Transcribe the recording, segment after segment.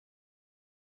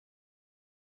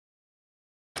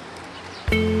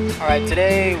Alright,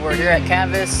 today we're here at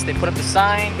Canvas. They put up the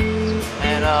sign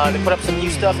and they put up some new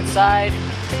stuff inside.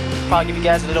 Probably give you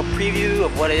guys a little preview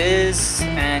of what it is.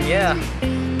 And yeah,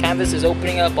 Canvas is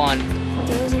opening up on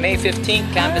May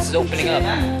 15th. Canvas is opening up.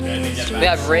 We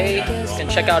have Ray. You can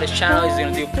check out his channel. He's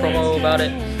gonna do a promo about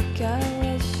it.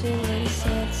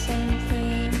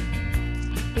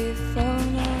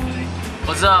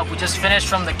 What's up? We just finished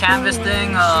from the Canvas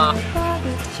thing.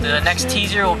 The next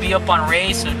teaser will be up on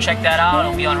Ray's, so check that out.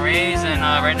 It'll be on Ray's, and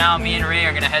right now me and Ray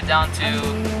are gonna head down to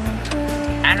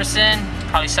Anderson,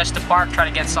 probably search the park, try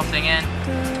to get something in.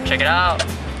 Check it out.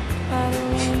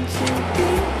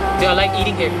 Dude, I like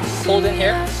eating here. Hold in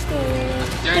here.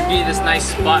 There'd be this nice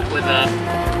spot with a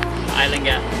island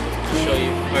gap. I'll show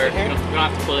you. Or you don't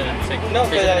have to pull it in. It's like, no,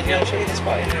 but I'll show you the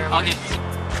spot in there. Okay.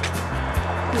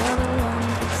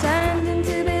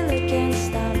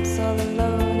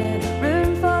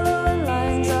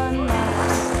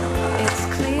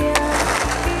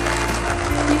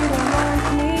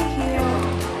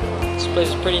 This place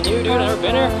is pretty new, dude. I've never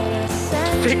been here.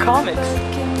 Free comics.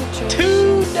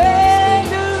 Too dang,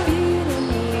 dude.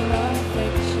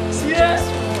 See that?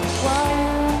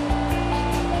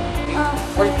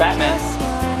 Where's Batman?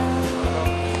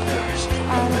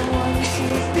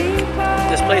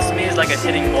 This place to me is like a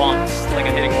hidden bomb. It's like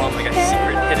a hidden bomb, like a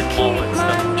secret hidden bomb and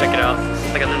stuff. Check it out.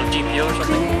 It's like a little GPO or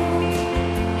something.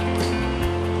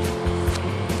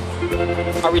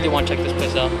 I really want to check this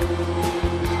place out.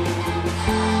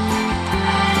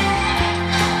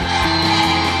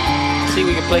 See,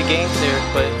 we can play games there,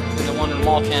 but the one in the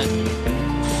mall can't.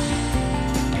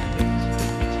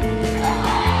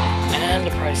 And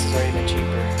the prices are even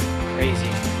cheaper. Crazy.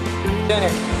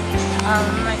 Dinner.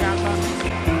 My grandpa.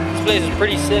 This place is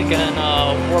pretty sick, and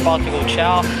we're about to go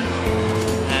chow.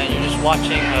 And you're just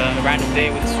watching a random day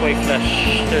with Sway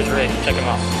Flesh. There's Ray. Check him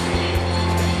out.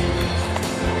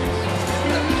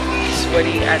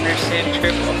 Sweaty Anderson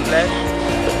triple flesh.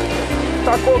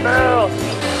 Taco Bell!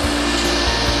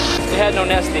 They had no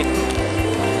nesty. So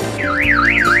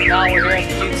now we're here at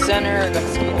the youth center, at the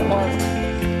skate park.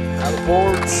 Got the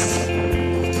boards.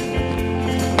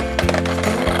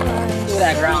 Look at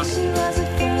that ground.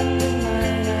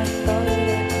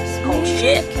 Oh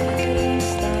shit!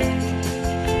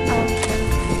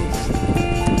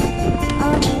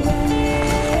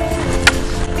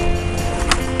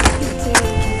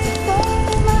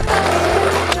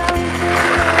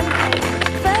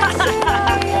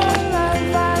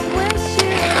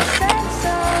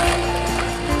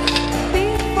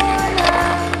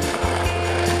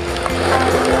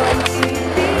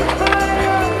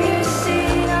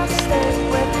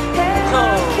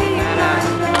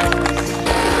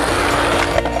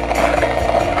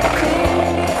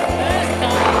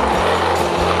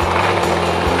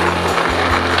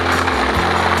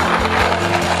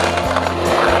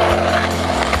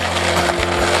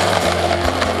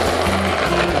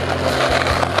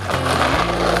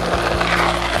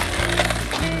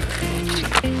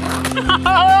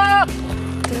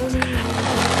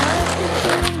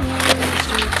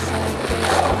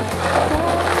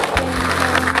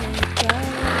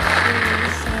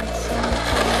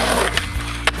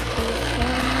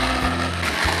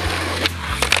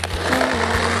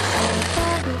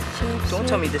 Don't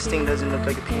tell me this thing doesn't look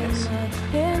like a penis.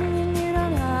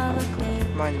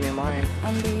 Reminds me of mine.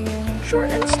 Short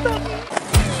and stubby.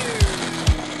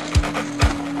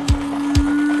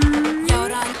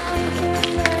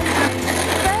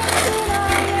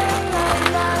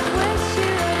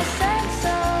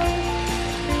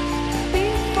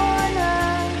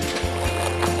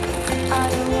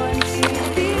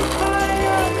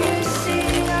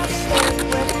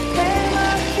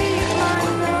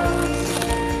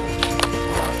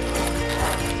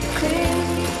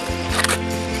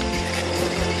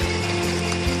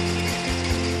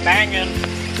 Banging.